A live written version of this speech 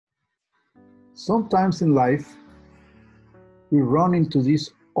Sometimes in life, we run into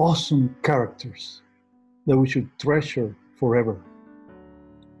these awesome characters that we should treasure forever.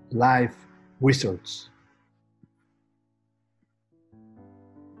 Life wizards.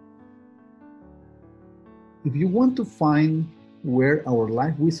 If you want to find where our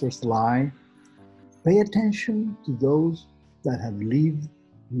life wizards lie, pay attention to those that have lived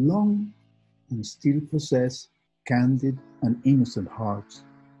long and still possess candid and innocent hearts.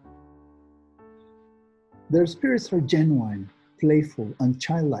 Their spirits are genuine, playful, and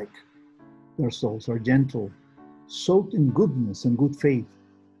childlike. Their souls are gentle, soaked in goodness and good faith.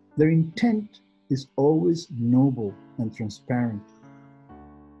 Their intent is always noble and transparent.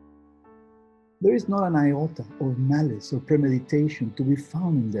 There is not an iota of malice or premeditation to be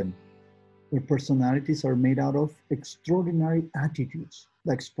found in them. Their personalities are made out of extraordinary attitudes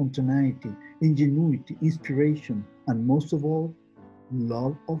like spontaneity, ingenuity, inspiration, and most of all,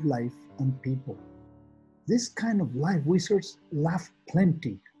 love of life and people. This kind of life wizards laugh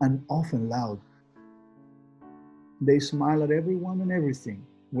plenty and often loud. They smile at everyone and everything,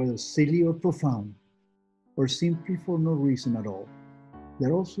 whether silly or profound, or simply for no reason at all.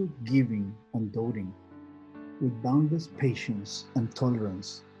 They're also giving and doting, with boundless patience and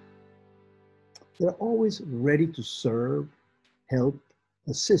tolerance. They're always ready to serve, help,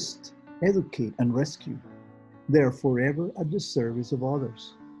 assist, educate, and rescue. They are forever at the service of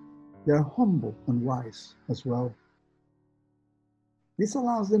others. They are humble and wise as well. This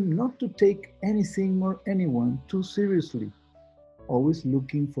allows them not to take anything or anyone too seriously, always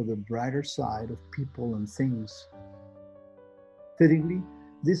looking for the brighter side of people and things. Fittingly,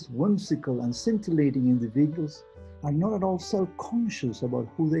 these whimsical and scintillating individuals are not at all self-conscious about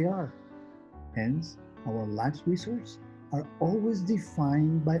who they are. Hence, our life wizards are always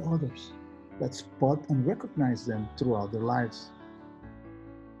defined by others that spot and recognize them throughout their lives.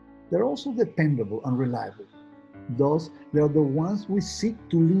 They're also dependable and reliable. Thus, they are the ones we seek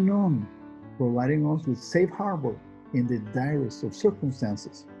to lean on, providing us with safe harbor in the direst of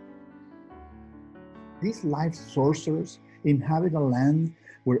circumstances. These life sorcerers inhabit a land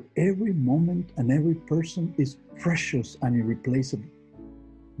where every moment and every person is precious and irreplaceable.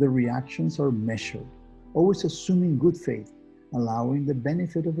 Their reactions are measured, always assuming good faith, allowing the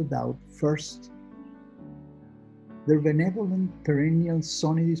benefit of the doubt first. Their benevolent, perennial,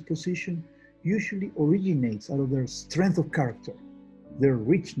 sunny disposition usually originates out of their strength of character, their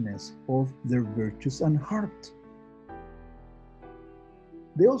richness of their virtues and heart.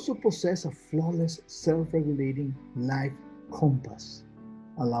 They also possess a flawless, self-regulating life compass,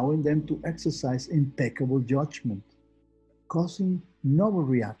 allowing them to exercise impeccable judgment, causing noble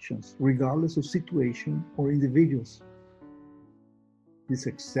reactions regardless of situation or individuals. These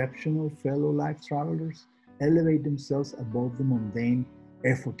exceptional fellow life travelers elevate themselves above the mundane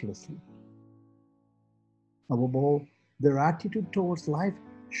effortlessly. Above all, their attitude towards life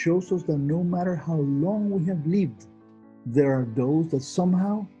shows us that no matter how long we have lived, there are those that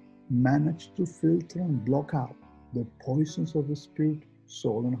somehow manage to filter and block out the poisons of the spirit,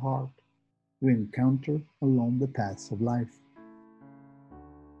 soul, and heart we encounter along the paths of life.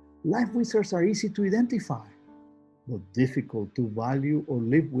 Life wizards are easy to identify, but difficult to value or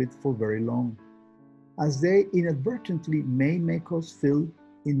live with for very long, as they inadvertently may make us feel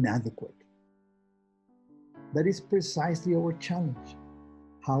inadequate. That is precisely our challenge: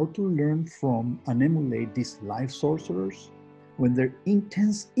 how to learn from and emulate these life sorcerers when their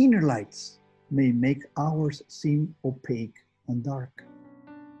intense inner lights may make ours seem opaque and dark.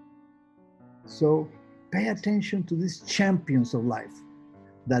 So pay attention to these champions of life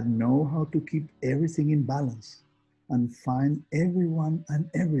that know how to keep everything in balance and find everyone and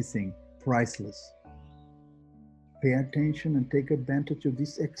everything priceless. Pay attention and take advantage of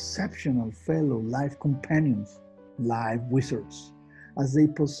these exceptional fellow life companions, life wizards, as they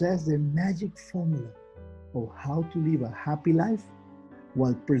possess the magic formula of how to live a happy life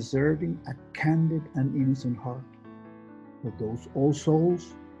while preserving a candid and innocent heart. But those old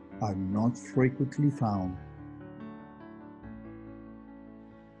souls are not frequently found.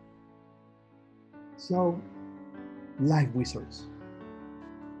 So, life wizards,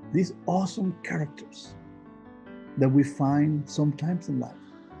 these awesome characters that we find sometimes in life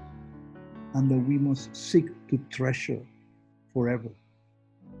and that we must seek to treasure forever.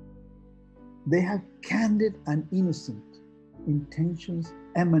 They have candid and innocent intentions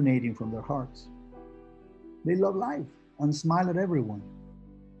emanating from their hearts. They love life and smile at everyone.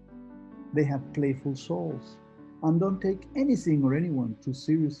 They have playful souls and don't take anything or anyone too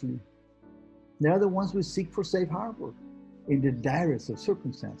seriously. They are the ones we seek for safe harbor in the direst of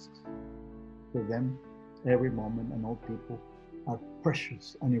circumstances. For them, every moment and all people are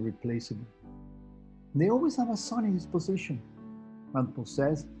precious and irreplaceable. They always have a sunny disposition and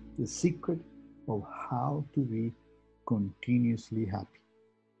possess the secret of how to be continuously happy.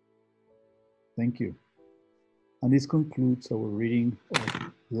 Thank you. And this concludes our reading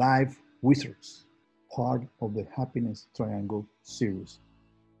of Life Wizards, part of the Happiness Triangle series.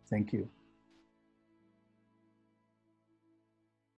 Thank you.